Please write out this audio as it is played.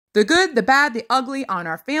The good, the bad, the ugly on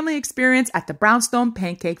our family experience at the Brownstone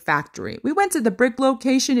Pancake Factory. We went to the brick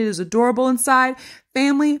location. It is adorable inside.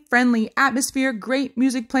 Family-friendly atmosphere, great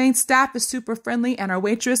music playing, staff is super friendly, and our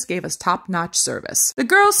waitress gave us top-notch service. The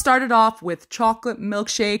girls started off with chocolate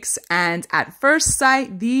milkshakes, and at first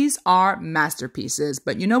sight, these are masterpieces.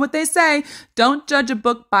 But you know what they say, don't judge a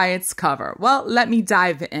book by its cover. Well, let me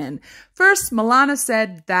dive in. First, Milana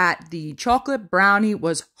said that the chocolate brownie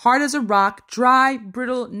was hard as a rock, dry,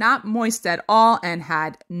 brittle, not moist at all, and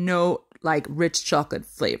had no rich chocolate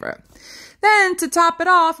flavor. Then, to top it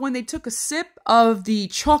off, when they took a sip of the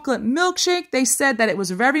chocolate milkshake, they said that it was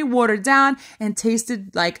very watered down and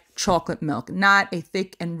tasted like chocolate milk, not a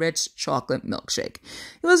thick and rich chocolate milkshake.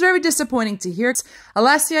 It was very disappointing to hear.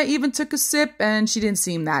 Alessia even took a sip and she didn't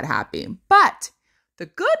seem that happy. But the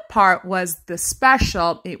good part was the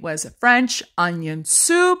special. It was French onion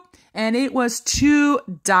soup and it was to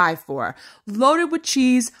die for. Loaded with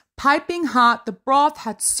cheese, piping hot. The broth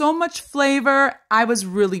had so much flavor. I was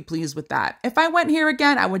really pleased with that. If I went here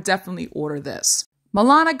again, I would definitely order this.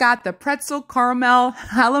 Milana got the pretzel caramel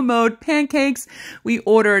a la mode pancakes. We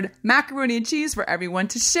ordered macaroni and cheese for everyone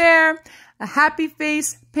to share, a happy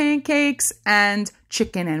face pancakes, and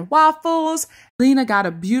chicken and waffles. Lena got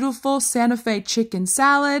a beautiful Santa Fe chicken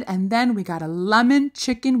salad, and then we got a lemon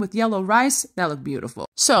chicken with yellow rice. That looked beautiful.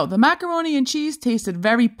 So the macaroni and cheese tasted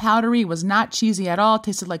very powdery, was not cheesy at all,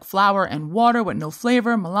 tasted like flour and water with no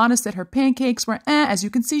flavor. Milana said her pancakes were as you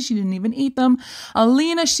can see, she didn't even eat them.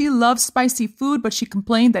 Alina, she loves spicy food, but she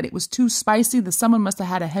complained that it was too spicy, that someone must have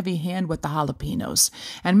had a heavy hand with the jalapenos.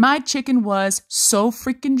 And my chicken was so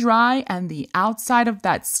freaking dry, and the outside of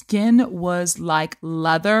that skin was like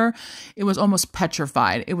leather. It was almost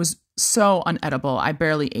petrified. It was so unedible. I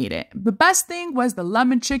barely ate it. The best thing was the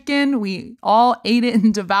lemon chicken. We all ate it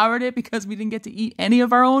and devoured it because we didn't get to eat any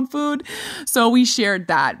of our own food. So we shared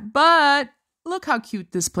that. But look how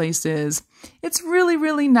cute this place is. It's really,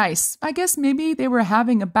 really nice. I guess maybe they were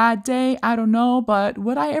having a bad day. I don't know. But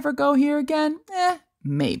would I ever go here again?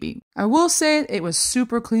 Maybe. I will say it was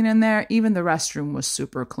super clean in there. Even the restroom was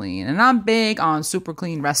super clean. And I'm big on super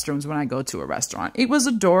clean restrooms when I go to a restaurant. It was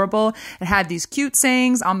adorable. It had these cute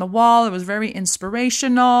sayings on the wall. It was very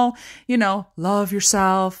inspirational. You know, love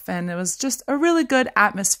yourself. And it was just a really good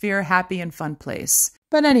atmosphere, happy and fun place.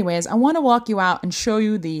 But anyways, I want to walk you out and show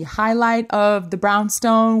you the highlight of the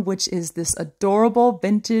Brownstone, which is this adorable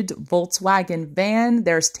vintage Volkswagen van.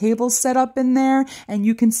 There's tables set up in there and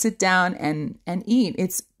you can sit down and eat.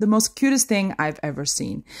 It's the most cutest thing I've ever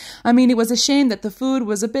seen. I mean, it was a shame that the food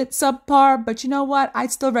was a bit subpar, but you know what?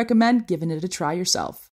 I'd still recommend giving it a try yourself.